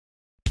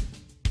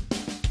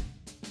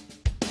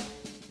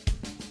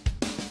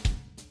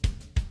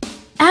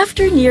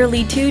After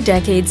nearly 2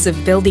 decades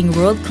of building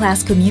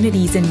world-class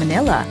communities in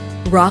Manila,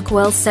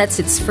 Rockwell sets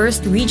its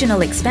first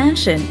regional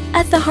expansion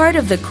at the heart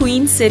of the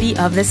Queen City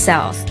of the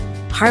South,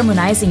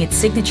 harmonizing its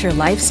signature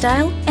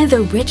lifestyle and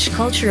the rich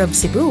culture of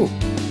Cebu.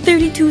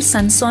 32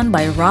 Sanson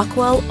by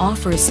Rockwell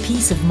offers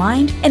peace of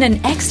mind and an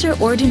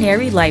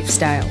extraordinary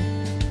lifestyle.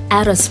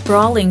 At a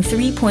sprawling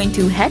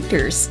 3.2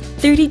 hectares,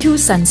 32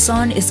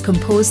 Sanson is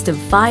composed of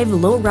 5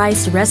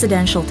 low-rise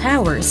residential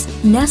towers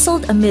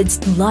nestled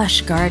amidst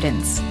lush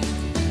gardens.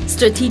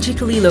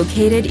 Strategically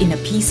located in a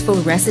peaceful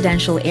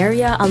residential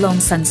area along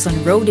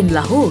Sanson Road in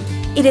Lahug,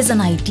 it is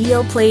an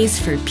ideal place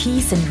for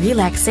peace and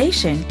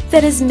relaxation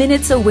that is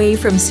minutes away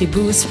from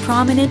Cebu's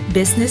prominent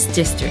business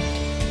district.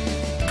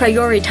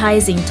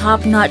 Prioritizing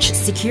top-notch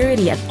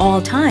security at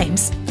all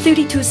times,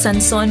 32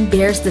 Sanson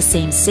bears the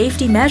same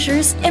safety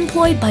measures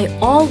employed by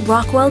all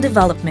Rockwell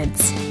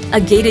developments. A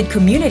gated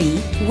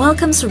community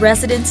welcomes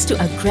residents to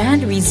a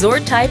grand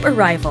resort-type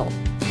arrival.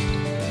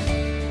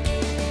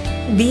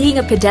 Being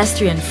a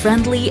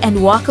pedestrian-friendly and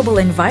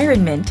walkable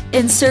environment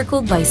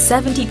encircled by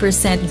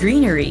 70%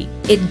 greenery,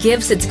 it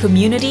gives its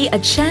community a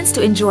chance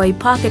to enjoy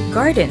pocket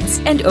gardens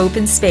and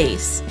open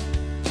space.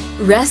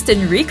 Rest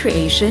and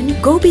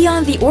recreation go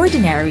beyond the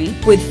ordinary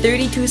with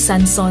 32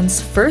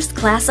 Sanson's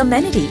first-class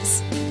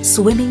amenities,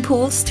 swimming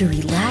pools to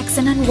relax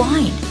and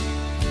unwind,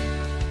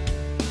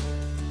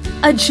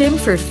 a gym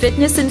for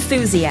fitness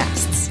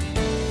enthusiasts,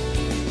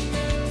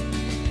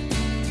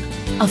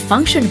 a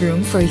function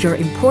room for your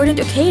important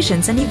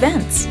occasions and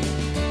events,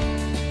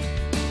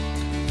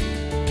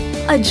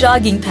 a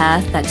jogging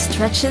path that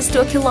stretches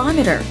to a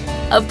kilometer,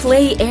 a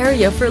play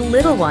area for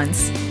little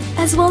ones,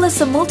 as well as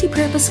a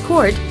multi-purpose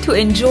court to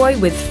enjoy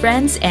with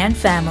friends and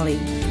family.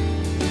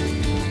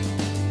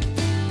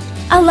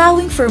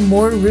 Allowing for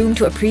more room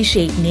to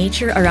appreciate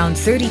nature around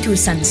 32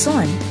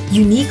 Sanson,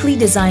 uniquely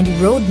designed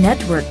road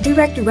network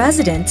direct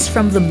residents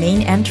from the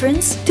main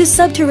entrance to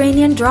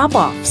subterranean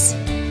drop-offs.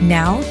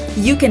 Now,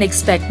 you can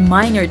expect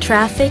minor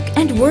traffic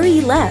and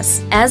worry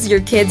less as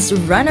your kids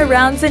run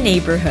around the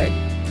neighborhood.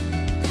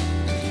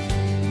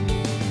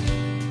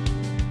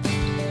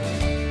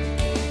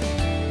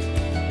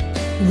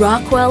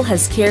 Rockwell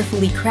has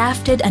carefully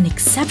crafted an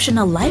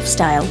exceptional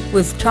lifestyle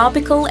with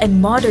tropical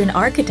and modern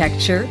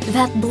architecture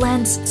that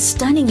blends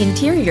stunning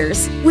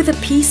interiors with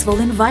a peaceful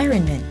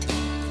environment.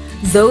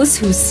 Those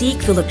who seek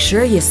the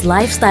luxurious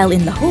lifestyle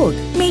in Lahug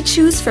may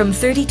choose from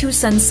 32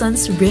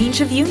 Sanson's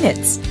range of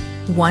units: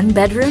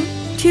 1-bedroom,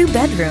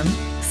 2-bedroom,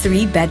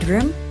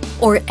 3-bedroom,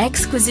 or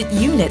exquisite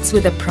units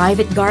with a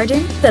private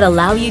garden that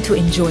allow you to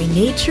enjoy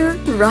nature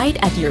right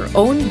at your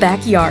own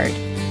backyard.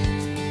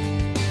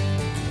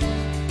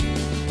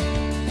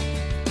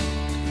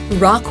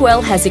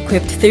 Rockwell has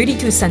equipped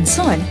 32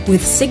 Sanson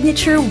with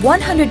signature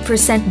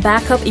 100%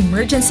 backup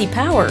emergency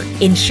power,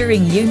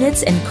 ensuring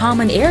units and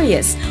common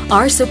areas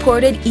are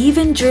supported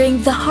even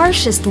during the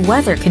harshest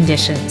weather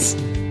conditions.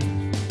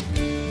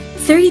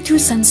 32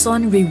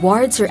 Sanson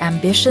rewards your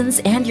ambitions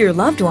and your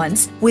loved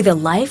ones with a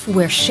life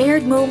where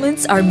shared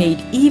moments are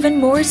made even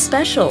more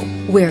special,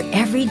 where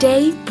every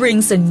day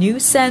brings a new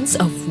sense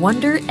of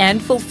wonder and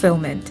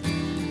fulfillment.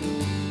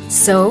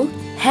 So,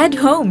 head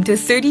home to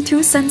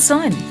 32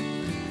 Sanson.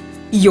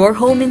 Your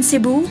home in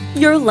Cebu,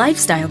 your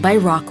lifestyle by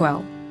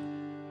Rockwell.